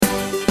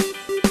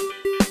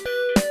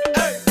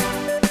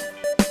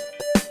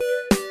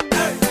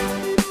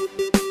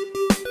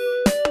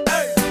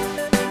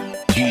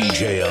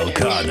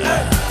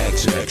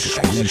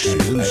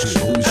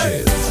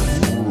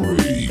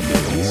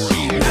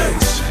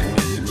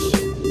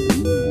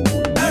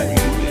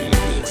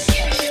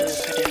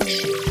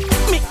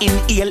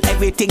Inhale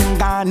everything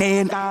gone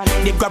in.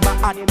 They grab a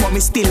hat but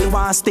me still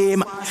want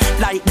steam.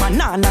 Like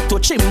banana to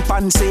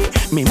chimpanzee.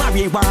 Me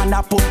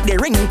marijuana put the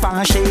ring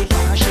pan she.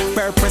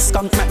 Purpose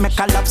skunk make me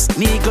collapse.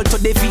 Needle to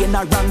the vein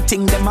a wrong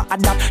thing them a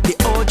adapt. The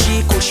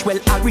OG kush well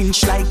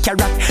arranged like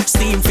carrot.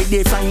 Steam for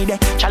the Friday,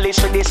 chalice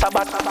for the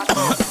Sabbath.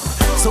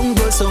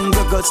 Sungo,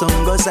 sungo, go,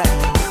 sungo, say.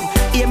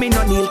 Hear me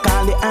no kneel,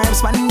 call the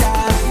arms man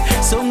down.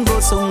 Sungo,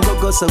 sungo,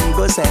 go,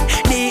 sungo, say.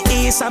 The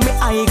East are me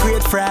high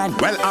grade friend.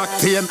 Well,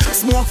 Octane,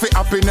 smoke for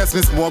happiness,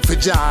 me smoke for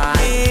joy.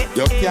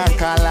 You can't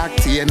call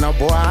Octane no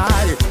boy.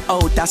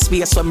 Outer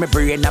space when me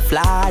brain a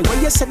fly.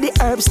 When you say the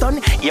herbs done,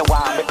 you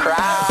want me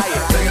cry.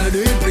 Begging to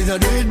do it, please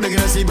don't do it, begging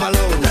to sleep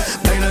alone.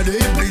 Begging to do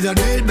it, please don't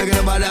do it, begging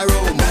to buy that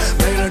room.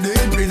 Begging to do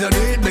it, please don't do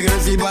it, begging to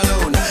sleep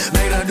alone.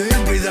 Begging to do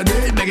it, please don't do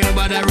it, begging to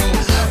buy that room.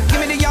 Give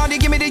me the yardie,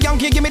 give me the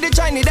Yankee, give me the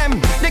Chinese them.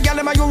 The gal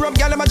in my Europe,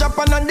 gal in my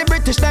Japan and the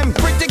British them.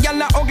 Pretty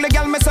gal, a ugly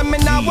gal, me say me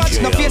now watch.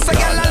 No face a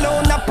gal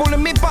alone, a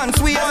pulling me pants.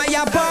 We are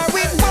ya par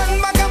with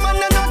one bag of man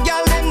and no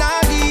gal them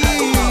not give.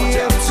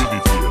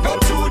 Go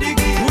to the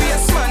game.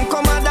 Waste man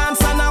come a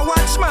dance and a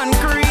watch man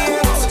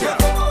create.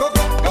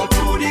 Go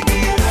to the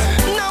game.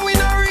 Now we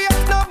no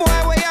react, no boy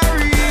we a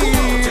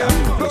real.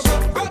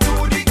 Go to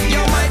the game.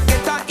 You might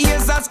get a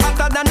ears as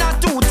hotter than a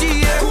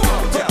tootie.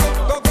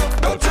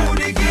 Go to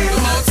the game.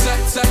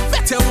 Outside,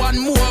 better one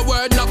more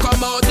word no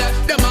come out there.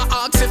 Them a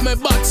ask if me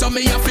bad, so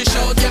me a fish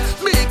out, yeah.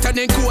 Beaten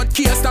in court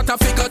case that a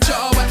figure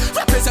job.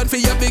 Represent for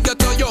your bigger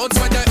to youths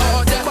when they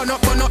out there.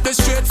 Burn up the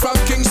street from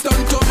Kingston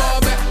to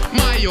Bobby.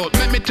 My youth,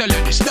 let me tell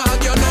you this,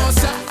 dog, you know,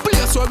 sir.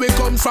 Place where we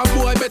come from,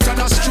 boy, better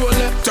not stroll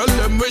it. Tell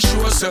them we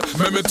sure, sir.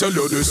 Let me tell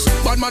you this.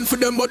 Bad man for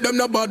them, but them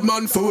no bad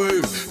man for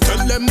we.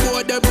 Tell them,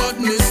 boy, the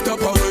badness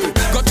stop away.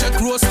 Go check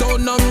roast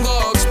down and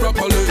hogs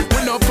properly.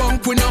 We no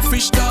punk, we no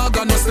fish dog,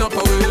 and no snap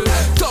away.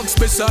 Thugs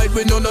beside,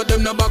 we none of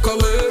them no back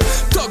away.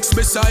 Thugs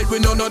beside, we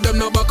none of them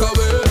no back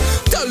away.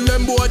 Tell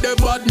them, boy, the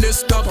badness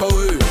stop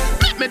away.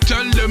 Let me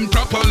tell them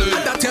properly.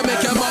 That you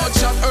make your mouth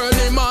shut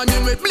early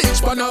morning with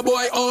bleach, pan a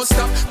boy all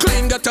stop.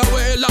 Clean get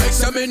away like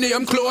some me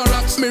name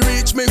Clorox. Me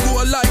reach me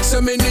go like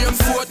some me name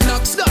Fort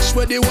Knox. Dash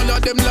where the one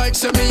of them like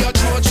some me a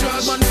throw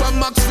trash. Man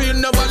from Maxfield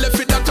never left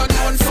it that a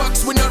known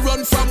facts. We no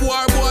run from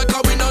war boy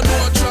cause we no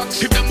know tracks.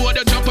 If them boy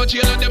they jump a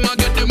jail and them a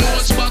get the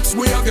most box,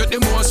 we a get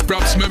the most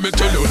props. Let me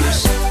tell you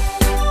this.